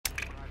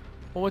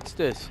What's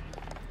this?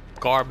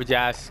 Garbage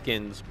ass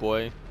skins,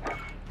 boy.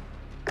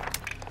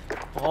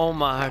 Oh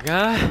my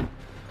god.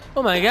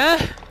 Oh my god.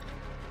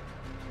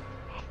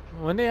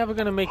 When they ever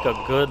gonna make a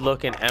good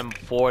looking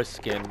M4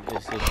 skin?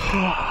 Is this...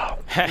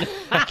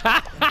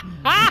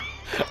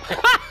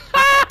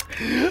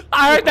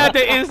 I heard that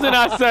the instant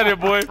I said it,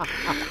 boy.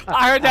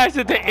 I heard that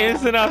shit the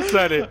instant I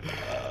said it.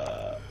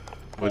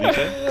 What did you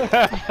say?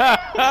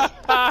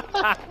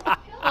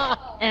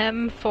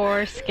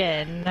 M4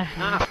 skin.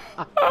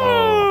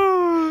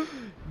 Oh.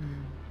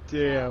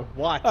 Damn,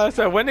 what? I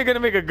said, when they gonna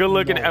make a good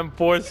looking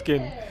M4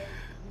 skin?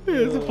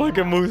 This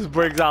fucking Moose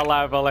breaks out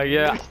laughing. I'm like,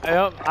 yeah,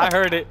 yep, I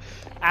heard it.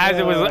 As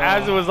it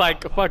was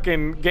like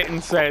fucking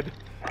getting said.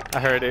 I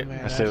heard it.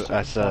 As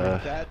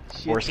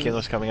foreskin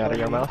was coming out of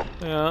your mouth?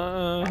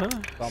 Yeah,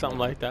 something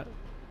like that.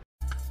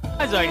 You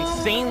guys are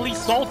insanely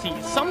salty.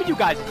 Some of you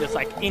guys are just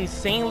like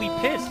insanely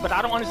pissed, but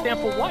I don't understand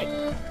for what.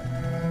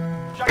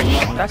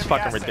 That's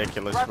fucking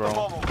ridiculous,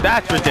 bro.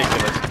 That's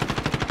ridiculous.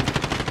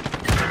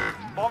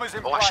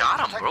 Oh, I shot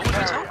him, bro. What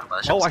are you talking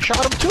about? Oh, I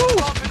shot him too!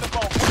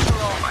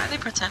 Why are they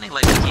pretending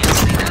like they can't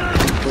see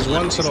that? There's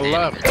one to the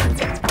left.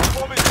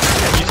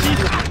 You see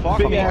this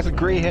big ass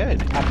gray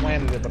head? I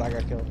planted it, but I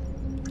got killed.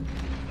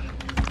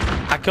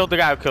 I killed the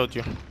guy who killed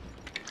you.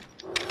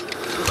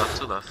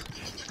 Two left.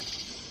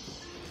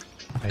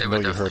 I know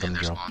you heard him,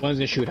 Joe. One's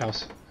in shoot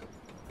house.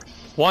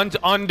 One's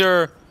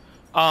under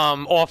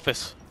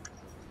office.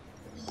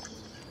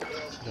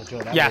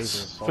 Joe,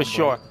 Yes, for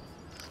sure.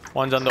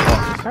 One's under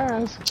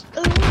office.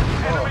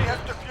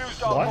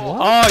 What?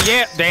 Oh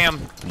yeah, damn.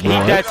 He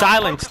got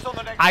silenced.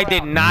 I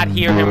did not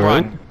hear him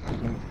run.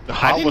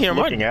 I didn't hear him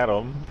looking run. at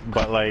him,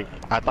 but like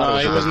I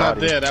thought he was not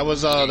there. That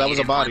was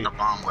a body.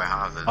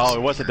 Oh,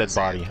 it was a dead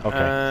body. Okay.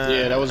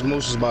 Yeah, that was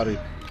Moose's body.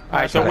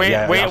 Alright, so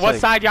wait, what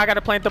side y'all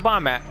gotta plant the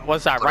bomb at? What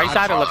side? Right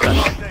side or left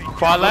side?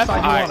 Far left?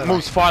 Alright,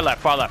 Moose, far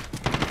left, far left.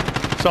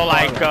 So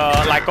like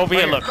over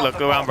here, look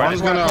around, bro.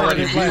 One's gonna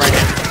already be right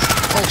here.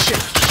 Oh shit.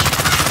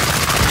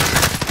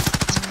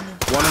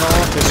 One in the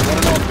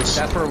office,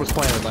 That's where it was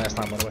planted last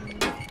time, by the way.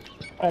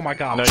 Oh my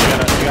god. No, you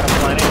gotta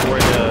plant it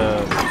where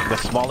the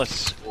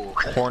smallest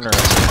corner of the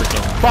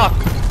freaking... Fuck!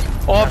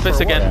 Office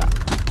again.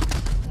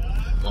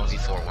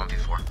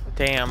 1v4.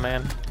 Damn,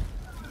 man.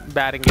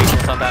 Bad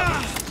engagements on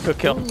that. Good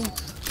kill.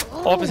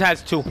 Office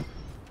has 2.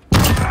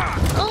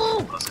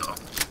 Let's go.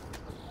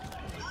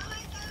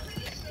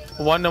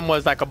 One of them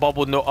was like a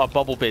bubble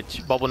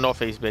bitch. Bubble North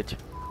Face bitch.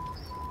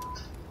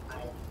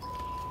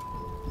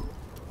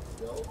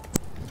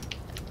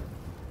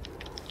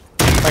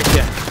 Right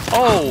there.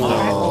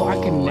 Oh! I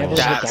can never hit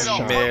that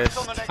shot.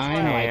 Missed.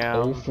 I'm like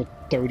 0 for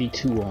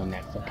 32 on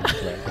that fucking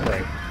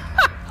thread.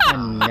 I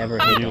never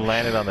hit You it.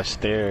 landed on the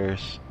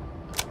stairs.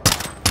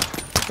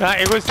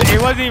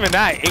 It wasn't even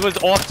that. It was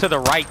off to the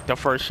right. The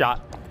first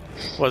shot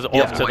was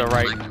off to the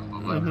right.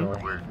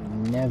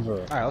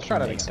 Never. Alright, let's try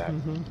that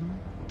again.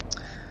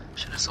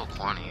 Shit is so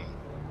corny.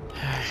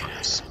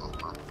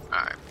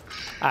 Alright.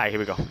 Alright, here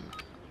we go.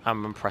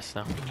 I'm impressed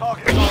now.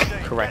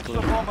 Correctly.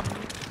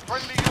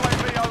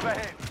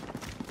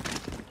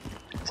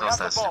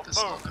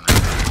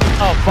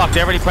 Oh fuck,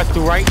 they already pressed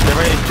to right.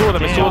 It's 2 of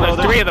them, it's 2 of them,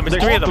 it's 3 of them, it's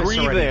 3 of them.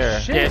 3 there.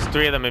 Yeah, it's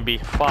 3 of them and be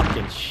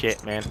fucking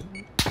shit, man.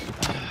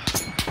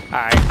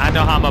 Alright, I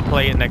know how I'm gonna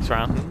play it next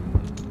round.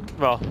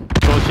 Well,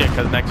 bullshit,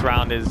 because next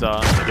round is Yo,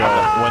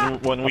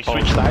 when we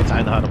switch sides,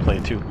 I know how to play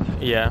it too.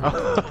 yeah. I'm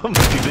gonna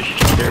do this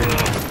shit there.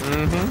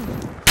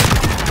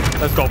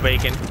 Let's go,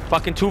 Bacon.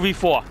 Fucking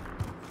 2v4.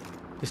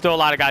 There's still a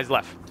lot of guys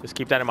left. Just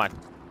keep that in mind.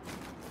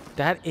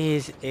 That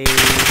is a...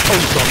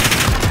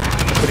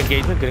 Oh, good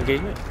engagement, good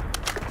engagement.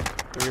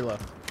 3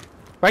 left.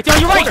 Right there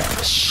on your right!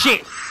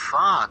 Shit!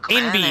 Fuck,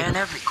 man,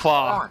 every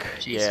fuck.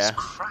 Jesus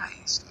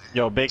Christ.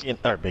 Yo, Bacon,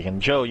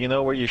 Joe, you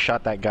know where you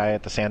shot that guy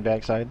at the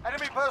sandbag side?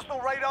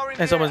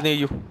 And someone's near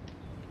you.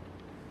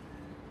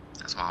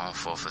 That's my own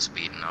fault for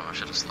speeding up. I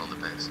should have slowed the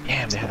pace.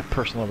 Damn, they had a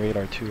personal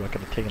radar too. I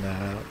could have taken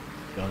that out.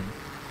 Done.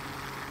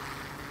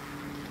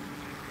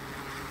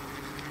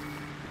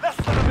 Less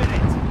than a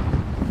minute.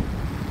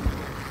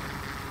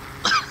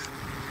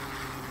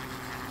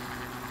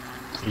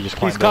 He just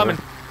climbed He's coming.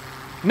 over.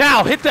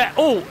 Now, hit that.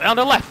 Oh, on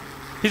the left.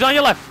 He's on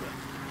your left.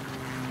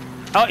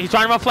 Oh, he's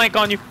trying to flank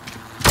on you.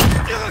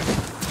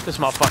 This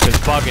motherfucker's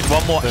bugging.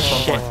 One more.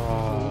 Shit.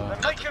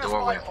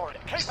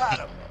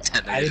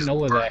 I didn't know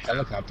where that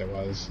helicopter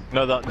was.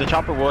 No, the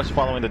chopper was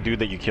following the dude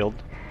that you killed.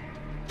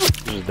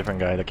 There's a different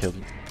guy that killed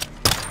you.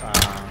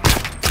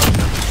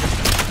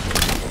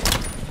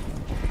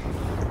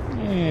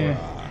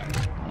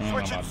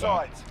 Switching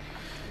sides.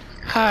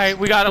 Alright,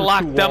 we gotta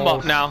lock them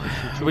up now.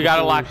 We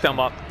gotta lock them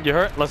up. You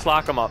heard? Let's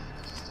lock them up.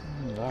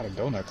 A lot of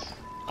donuts.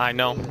 I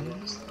know.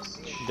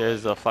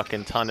 There's a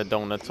fucking ton of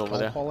donuts over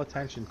there. Call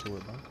attention to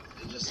it, man.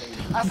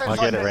 I'll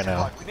get it right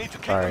now.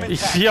 Sorry.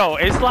 Yo,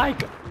 it's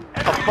like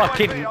a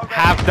fucking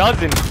half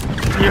dozen.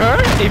 You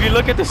heard? If you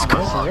look at the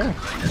score.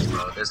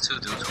 There's 2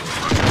 dudes who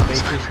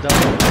Baker's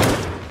double.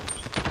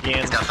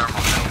 He's got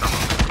thermal.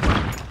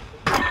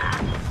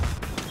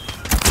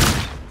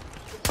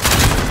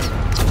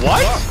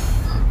 What?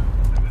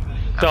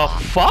 The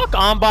fuck?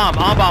 On bomb,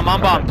 on bomb,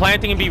 on bomb.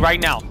 Planting and B right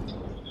now.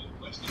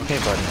 Okay,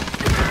 buddy.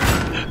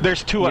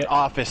 There's two at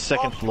office,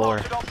 second floor.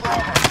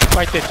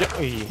 Right there.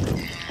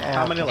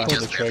 How many left?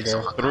 Just the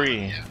trigger.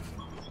 3.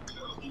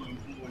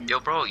 Yo,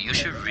 bro, you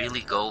should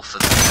really go for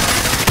the.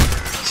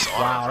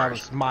 Wow, that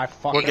was my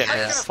fucking. We're getting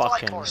that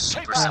fucking.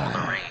 Super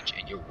similar range,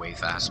 and you're way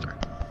faster.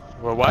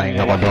 We're what?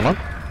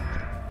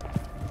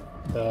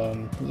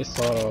 Just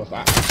sort of.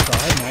 I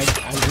tried and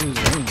I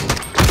lose range.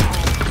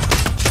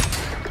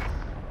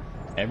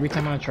 Every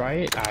time I try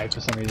it, I for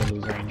some reason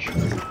lose range.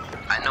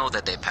 I know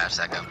that they patched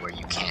that guy where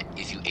you can't,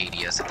 if you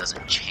ADS, it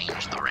doesn't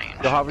change the range.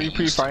 Yo, have you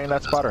pre-firing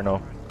that spot or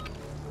no?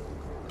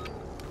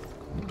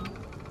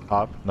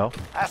 No?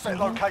 Asset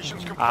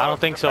locations confirmed. I don't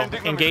think so.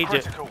 Defending them is Engage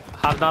it. critical.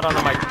 Have not on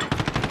the mic.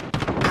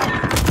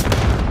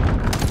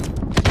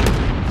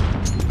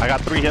 I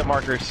got 3 hit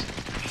markers.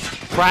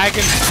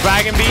 Dragon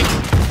beat.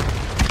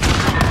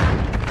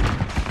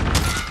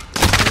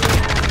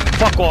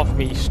 Fuck off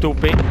me,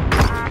 stupid.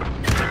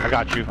 I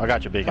got you,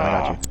 Bacon, I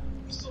got you.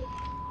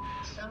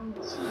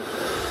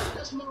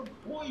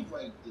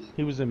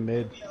 He was in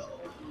mid.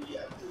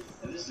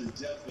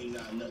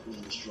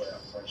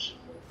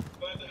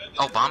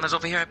 Oh, bomb is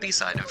over here at B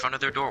side, in front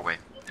of their doorway.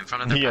 In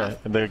front of their Yeah,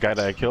 the guy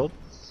that I killed?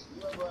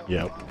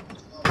 Yep.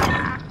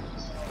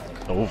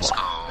 Over.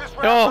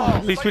 Oh,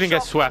 at least we didn't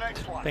get swept.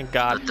 Thank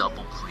God.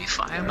 Double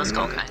pre-fire, let's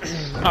go,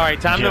 guys. Alright,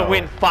 time to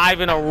win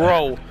 5 in a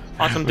row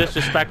on some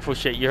disrespectful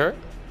shit, you heard?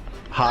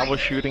 I was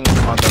shooting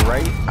on the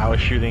right, I was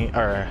shooting,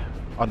 or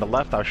on the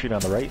left, I was shooting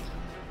on the right.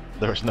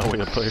 There was no way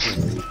to push.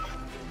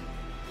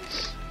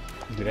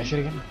 Do that shit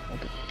again?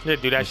 Okay. Yeah,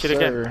 do that shit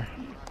again.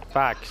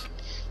 Facts.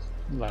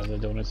 A lot of the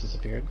donuts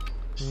disappeared.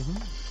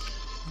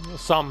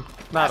 Some,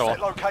 not all.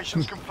 Asset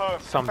locations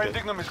confirmed. Some did.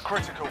 Defending them is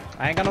critical.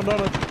 I ain't got no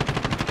donuts.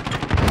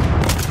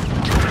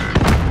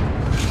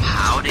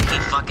 How did he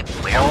fucking,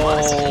 where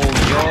was he?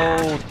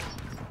 Yo!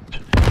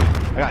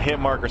 I got hit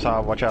markers,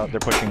 watch out, they're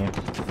pushing you.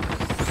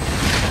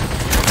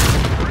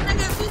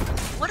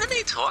 What are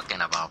they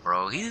talking about,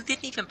 bro? He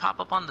didn't even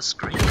pop up on the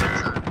screen.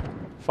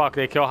 Fuck,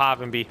 they kill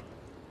Hav and B.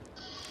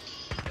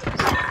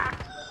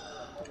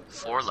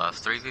 4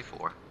 left,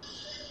 3v4.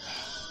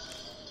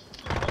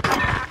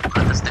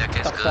 On the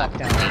staircase, The good. fuck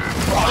down.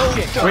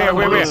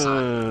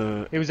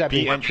 Where? It was at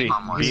B B. entry.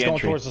 He's B going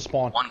entry. towards the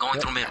spawn. One going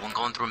through mid, one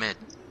going through mid.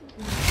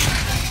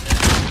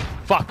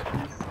 Fuck.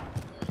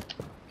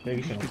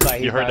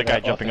 You heard the guy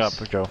jumping up,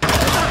 Joe.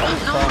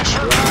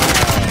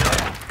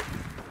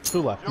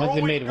 Two left. One's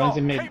in mid, one's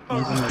in mid,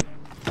 one's in mid.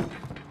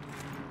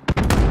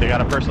 They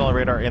got a personal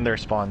radar in their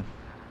spawn.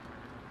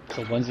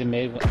 So one's in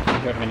mid, one's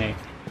in A.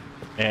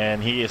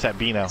 And he is at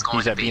B now.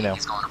 He's at B now.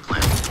 He's going to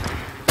plant.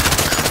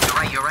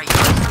 You're right.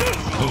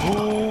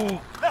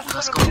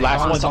 Let's go.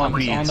 Last one's on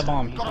He's B. on the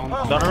bomb, he's on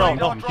the bomb.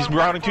 No. He's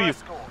routing to you.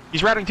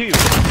 He's routing to you.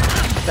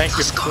 Thank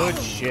you. Good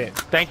shit.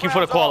 Thank you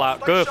for the call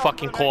out. Good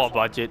fucking call,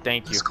 budget.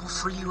 Thank you. Let's go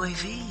for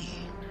UAV.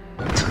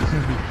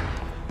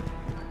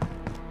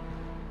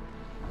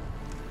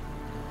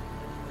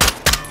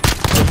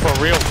 For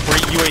real,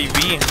 free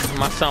UAV.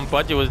 My son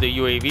budget was the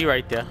UAV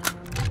right there.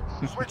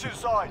 Switching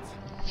sides.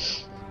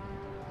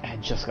 I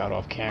just got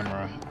off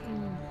camera.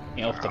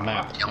 Off the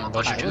map. Yeah, I'm gonna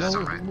push you to the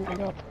right.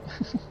 Moving up.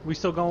 We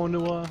still going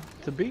to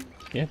B?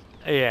 Yeah.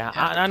 Yeah,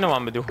 I know what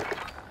I'm gonna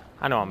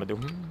do.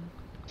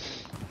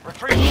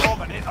 Retrieve the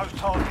bomb and hit those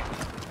targets.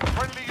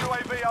 Friendly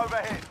UAV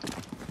overhead.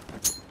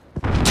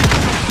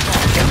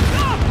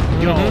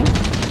 Yo.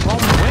 From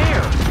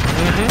where?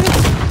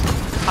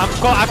 I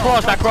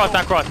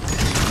crossed.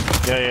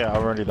 Yeah,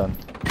 I'm already done.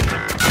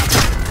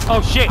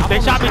 Oh shit, they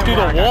shot me through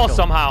the wall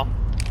somehow.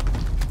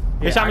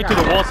 They shot me through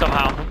the wall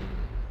somehow.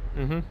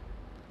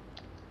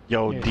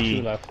 Yo, Yeah, D.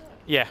 2 left.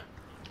 Yeah.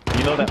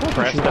 You know that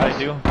press that I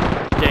do?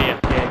 Yeah.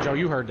 Yeah, Joe,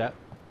 you heard that.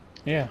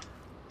 Yeah.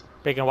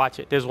 They can watch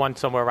it. There's one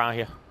somewhere around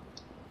here.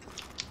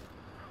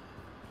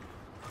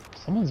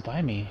 Someone's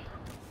by me.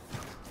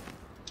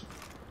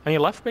 On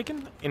your left,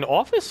 Bacon? In the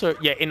office or?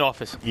 Yeah, in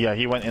office. Yeah,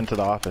 he went into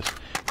the office.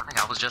 I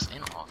think I was just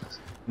in office.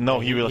 No,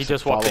 he was He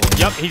just walked in. following.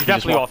 Yep, he's He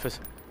definitely just office.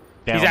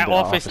 down He's at the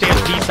office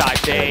stairs B side.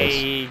 There it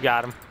They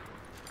got him.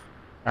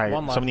 Alright,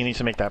 One left. somebody needs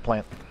to make that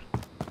plant.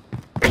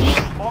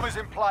 Bomb is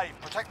in play.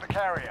 Protect the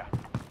carrier.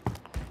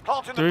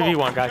 Planting the 3v1,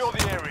 bomb. guys.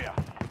 Secure the area.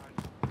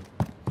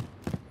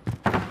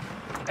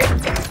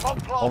 Bomb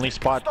planted. Only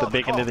spot Start the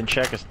Bacon clock. didn't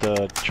check is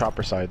the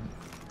chopper side.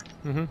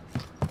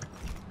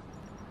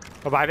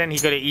 But by then he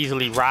could have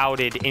easily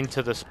routed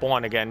into the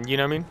spawn again. You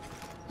know what I mean?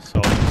 So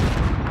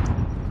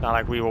not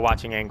like we were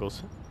watching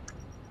angles.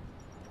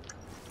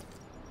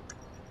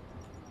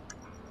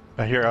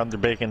 I hear under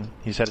Bacon.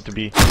 He's headed to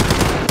B.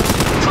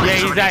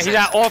 Yeah, he's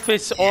at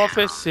office.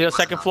 He's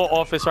second floor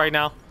office right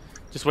now.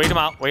 Just wait him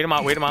out. He has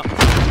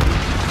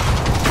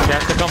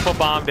to come for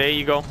bomb. There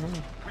you go.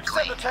 We've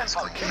set the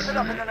tempo. Keep it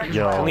up in the next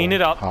Yo, round. Clean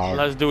it up. hard.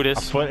 Let's do A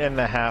this. foot and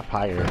a half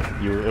higher,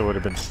 it would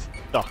have been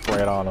stuck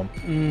right on him.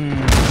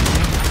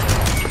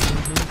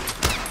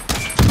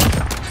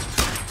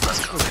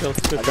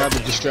 I got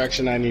the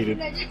distraction I needed.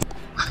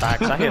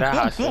 Facts. I hear that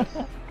hustle.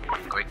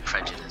 Great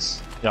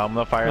prejudice. Yeah, I'm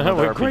gonna fire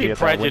another With RPG great at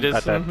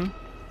prejudice. that,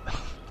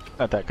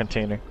 at that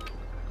container.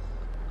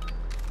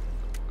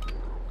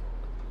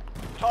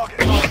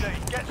 Target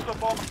ID. Get to the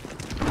bomb.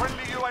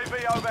 Friendly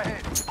UAV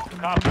overhead.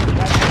 Copy.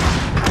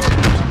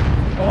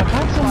 Oh, I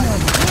got someone.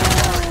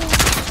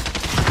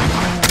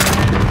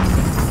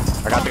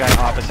 I got the guy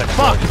off the second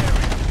floor.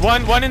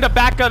 Fuck! One in the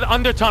back of the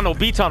under tunnel,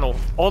 B tunnel.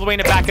 All the way in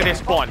the back of their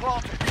spawn.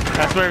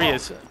 That's where he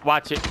is.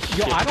 Watch it.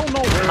 Yo, Shit. I don't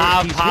know where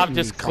Hav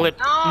just clipped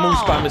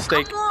Moose by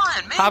mistake. Come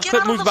on, man. Hav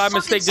clipped Moose by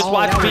mistake. Just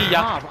watch me,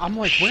 yeah. I'm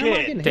like, where am I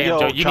getting Damn,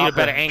 hit? Joe, you need a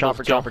better angle,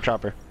 Joe.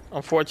 Chopper.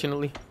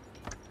 Unfortunately.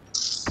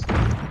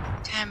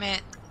 Damn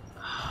it.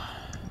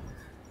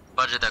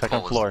 Budget that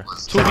Second floor.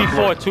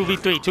 2v4,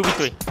 2v3,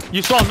 2v3.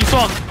 You saw him,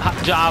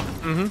 Job.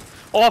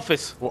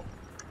 Office.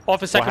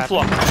 Office, second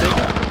floor.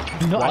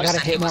 No, I got a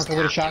hit marker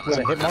with a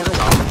shotgun.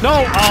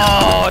 No!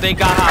 Oh, they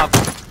got Hav.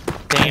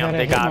 Damn,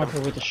 they got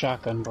him. With the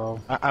shotgun, bro.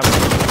 I'm sorry,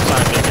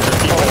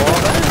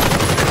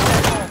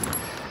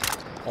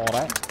 All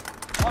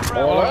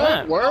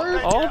that?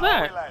 Word? All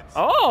that.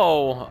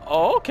 Oh,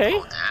 okay.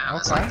 Yeah,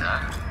 it's like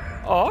that.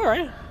 Oh,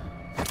 alright.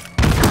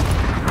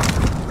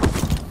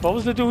 What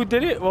was the dude who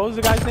did it? What was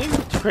the guy's name?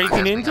 Crazy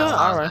Ninja?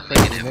 Alright.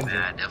 Making it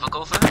mad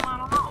difficult for him? I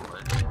don't know,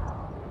 but...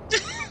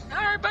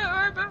 Alright,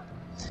 bet.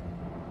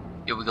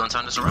 Yo, we gonna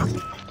turn this around?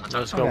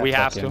 Let's go, we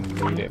have to.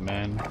 Read it,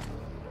 man.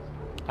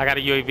 I got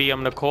a UAV, I'm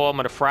gonna call, I'm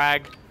gonna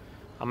frag.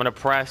 I'm gonna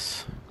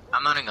press.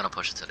 I'm not even gonna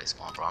push it till they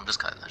spawn, bro. I'm just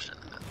cutting that shit.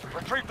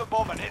 Retrieve the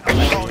bomb and hit the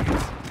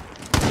targets.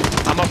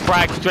 I'm gonna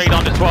frag straight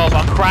on the 12.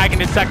 I'm fragging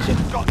this section.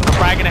 I'm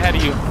fragging ahead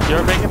of you.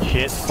 You're big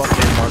shit,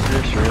 fucking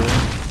markers, really?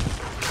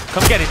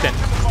 Come get it then.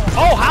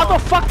 Oh, how the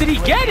fuck did he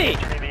get it?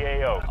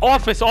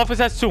 Office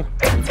has 2.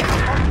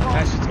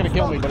 That shit's gonna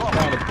kill me, but it's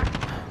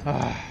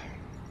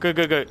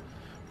grounded. Good.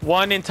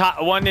 One in top,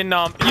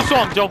 you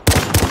saw him, Joe.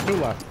 2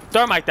 left.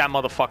 Thermite that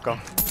motherfucker.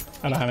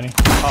 I don't have any.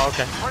 Oh,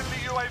 okay. Friendly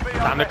UAV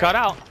Time to cut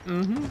out.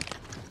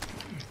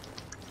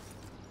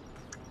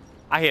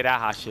 I hear that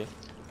hot shit.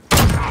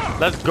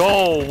 Let's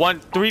go.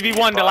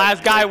 3v1. The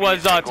last guy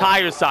was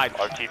tire side.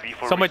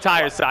 Somewhere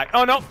tire side.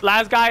 Oh no,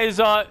 last guy is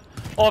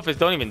office.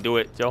 Don't even do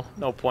it, Joe.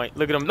 No point.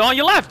 Look at him. No, on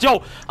your left,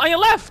 Joe. On your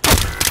left.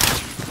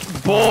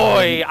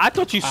 Boy, I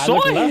thought you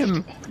saw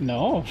him.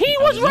 No. He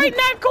was right in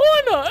that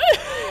corner.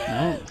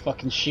 No,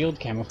 fucking shield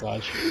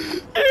camouflage.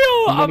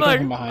 Ew, I'm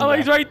like, he's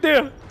that. right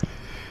there.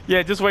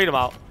 Yeah, just wait him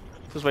out.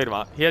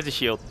 He has a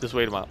shield. Just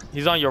wait him out.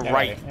 He's on your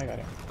right. I got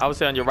it. I would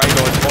say on your right or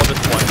this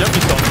one. Yep,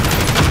 you saw him.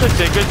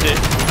 Good shit.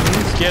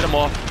 Scared him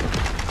off.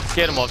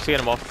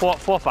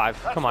 4-5.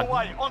 Come on.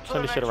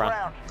 Turn this shit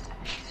around.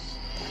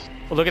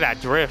 Oh, look at that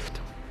drift.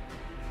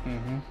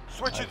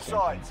 Switching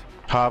sides.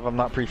 Hav, I'm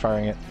not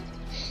pre-firing it.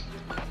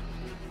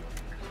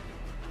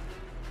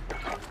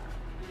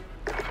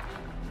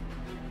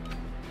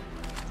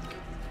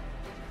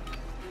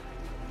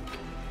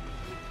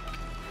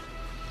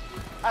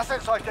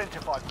 Assets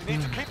identified. We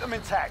need to keep them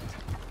intact.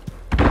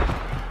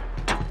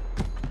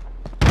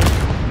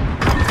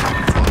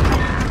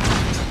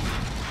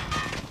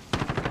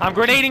 I'm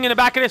grenading in the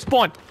back of this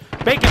spawn.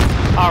 Bacon.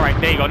 All right,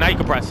 there you go. Now you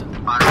can press it.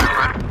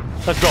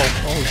 Let's go.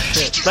 Oh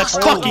shit. Let's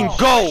fucking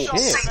go.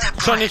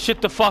 Turn this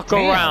shit the fuck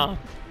around.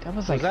 That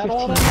was like 15.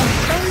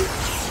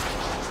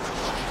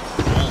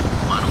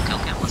 Final kill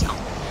cam. Let's go.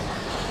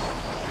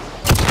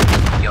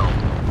 Yo,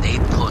 they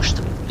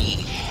pushed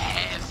me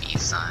heavy,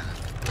 son.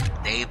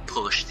 They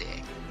pushed it.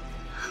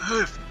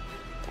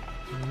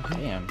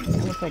 Damn.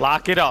 Like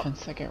Lock it up.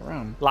 10-second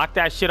round. Lock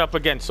that shit up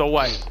again. So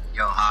what?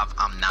 Yo, Hav,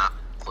 I'm not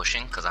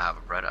pushing because I have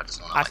a pred. I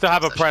just want to. I still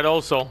have a pred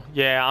also.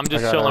 Yeah, I'm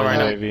just chilling right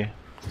now.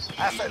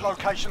 Asset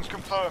locations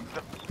confirmed.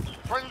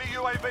 Friendly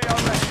UAV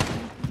overhead.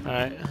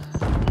 Alright.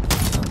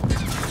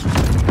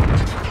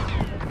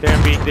 There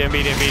B.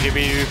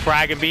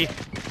 Fragging B.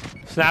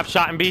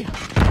 Snapshotting B.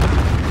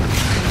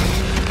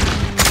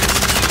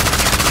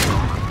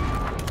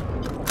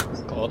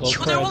 All those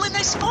Yo, they're all in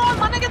their spawn,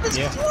 my nigga. There's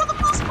 4 of them.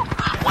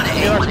 1 and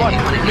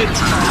 8.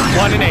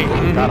 1 and 8.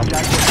 Got him.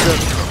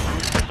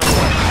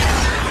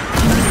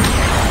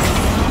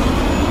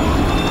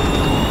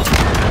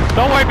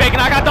 Don't worry, Bacon.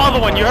 I got the other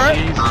one. You heard?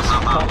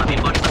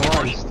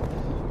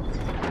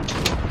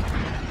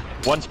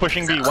 One's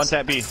pushing B. One's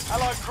at B.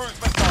 Allied cruise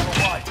missile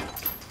away.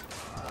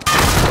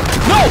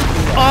 No!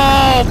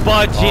 Oh,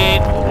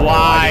 budget. Oh,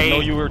 Why? I didn't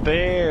know you were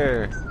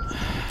there.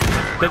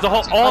 There's a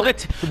whole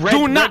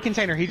do not red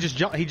container. He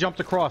jumped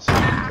across.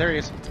 There he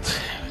is.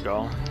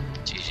 Go.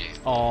 GG.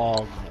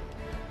 Oh.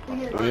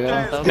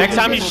 Yeah. Next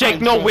time you shake,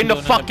 no, win the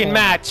fucking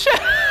match.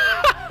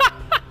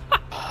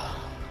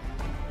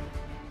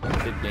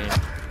 Good game.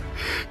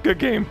 Good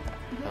game.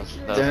 That was a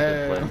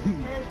good play.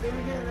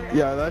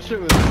 Yeah, that shit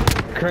was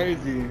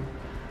crazy.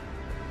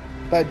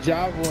 That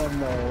job one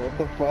though, what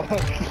the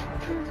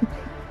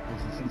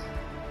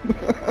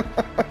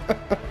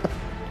fuck?